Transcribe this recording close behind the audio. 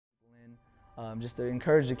just to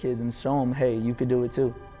encourage the kids and show them, hey, you could do it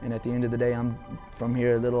too. And at the end of the day, I'm from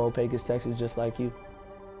here, little old Pecos, Texas, just like you.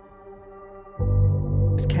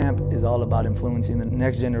 This camp is all about influencing the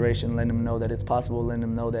next generation, letting them know that it's possible, letting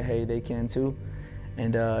them know that, hey, they can too,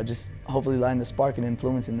 and just hopefully lighting the spark and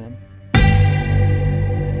influencing them.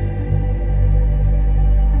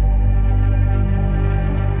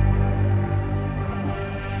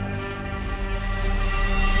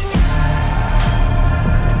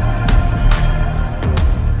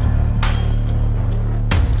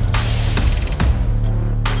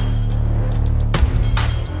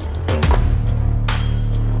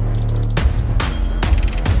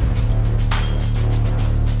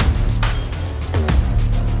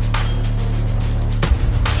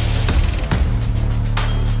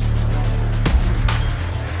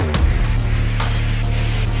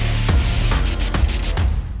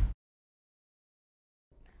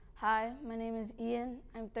 Hi, my name is Ian.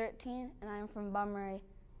 I'm 13 and I am from Balmorhea.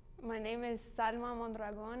 My name is Salma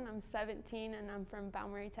Mondragon. I'm 17 and I'm from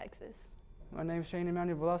Balmorhea, Texas. My name is Shane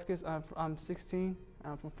Emmanuel Velasquez. I'm 16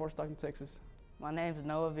 and I'm from Fort Stockton, Texas. My name is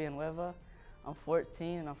Noah Villanueva. I'm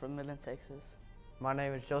 14 and I'm from Midland, Texas. My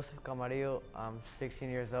name is Joseph Camarillo. I'm 16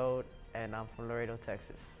 years old and I'm from Laredo,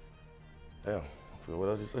 Texas. Damn, I forgot what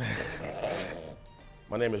else you said.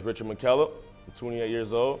 My name is Richard McKellar. I'm 28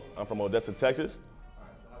 years old. I'm from Odessa, Texas.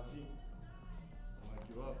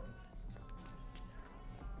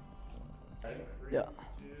 Yeah.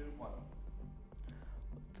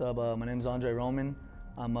 What's up? My name is Andre Roman.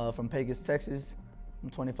 I'm from Pecos, Texas. I'm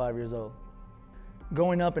 25 years old.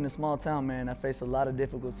 Growing up in a small town, man, I faced a lot of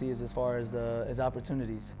difficulties as far as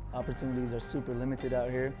opportunities. Opportunities are super limited out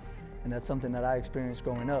here, and that's something that I experienced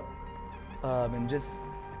growing up. And just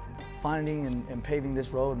finding and paving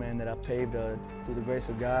this road, man, that I've paved through the grace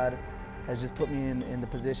of God has just put me in the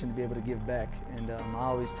position to be able to give back. And I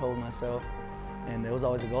always told myself, and it was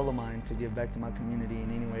always a goal of mine, to give back to my community in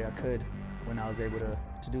any way I could when I was able to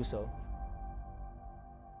do so.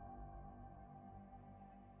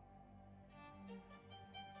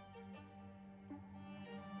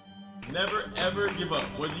 Never ever give up.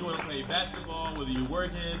 Whether you want to play basketball, whether you're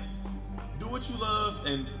working, do what you love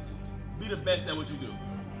and be the best at what you do.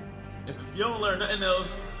 If you don't learn nothing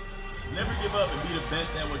else, never give up and be the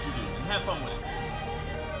best at what you do and have fun with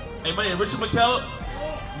it. Hey, my name is Richard McKellar.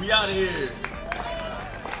 We out of here.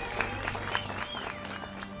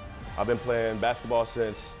 I've been playing basketball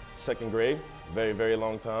since second grade, very, very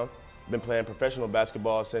long time. Been playing professional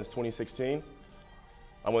basketball since 2016.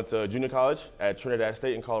 I went to junior college at Trinidad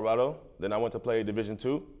State in Colorado. Then I went to play Division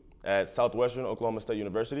II at Southwestern Oklahoma State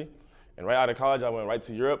University. And right out of college, I went right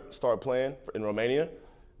to Europe, started playing in Romania.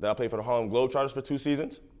 Then I played for the Harlem Globetrotters for 2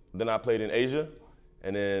 seasons. Then I played in Asia.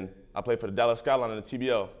 And then I played for the Dallas Skyline in the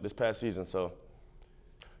TBL this past season. So,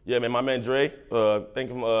 yeah, man, my man Dre, thank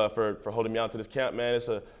him for holding me out to this camp, man.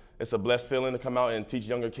 It's a blessed feeling to come out and teach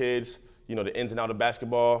younger kids, you know, the ins and outs of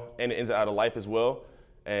basketball and the ins and outs of life as well.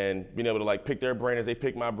 And being able to like pick their brain as they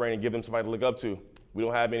pick my brain and give them somebody to look up to. We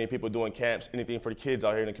don't have many people doing camps, anything for the kids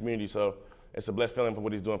out here in the community. So it's a blessed feeling for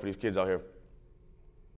what he's doing for these kids out here.